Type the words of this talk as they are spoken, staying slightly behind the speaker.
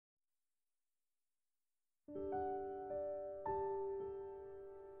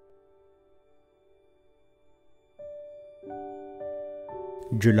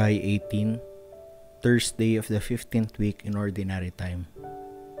July 18, Thursday of the 15th week in Ordinary Time.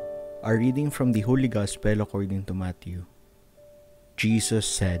 A reading from the Holy Gospel according to Matthew. Jesus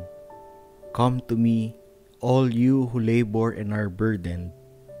said, "Come to me, all you who labor and are burdened,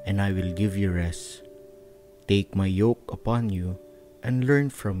 and I will give you rest. Take my yoke upon you and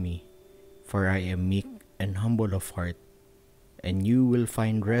learn from me, for I am meek and humble of heart, and you will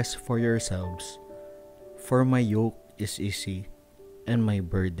find rest for yourselves. For my yoke is easy and my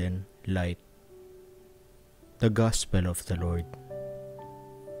burden light." The Gospel of the Lord.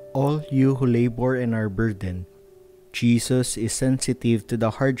 All you who labor and are burdened, Jesus is sensitive to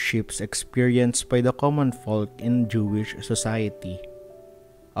the hardships experienced by the common folk in Jewish society.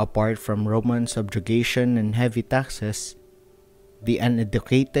 Apart from Roman subjugation and heavy taxes, the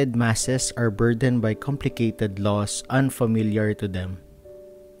uneducated masses are burdened by complicated laws unfamiliar to them.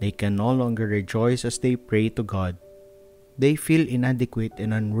 They can no longer rejoice as they pray to God. They feel inadequate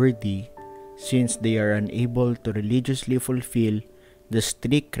and unworthy since they are unable to religiously fulfill the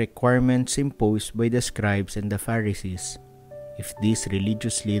strict requirements imposed by the scribes and the Pharisees. If these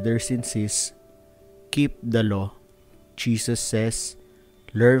religious leaders insist, "Keep the law," Jesus says,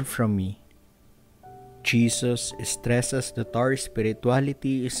 "Learn from me." Jesus stresses that our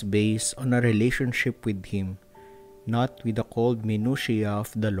spirituality is based on a relationship with Him, not with the cold minutiae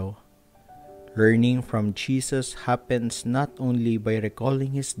of the law. Learning from Jesus happens not only by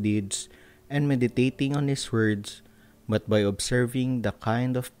recalling His deeds and meditating on His words, but by observing the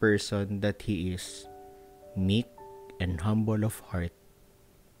kind of person that He is, meek and humble of heart.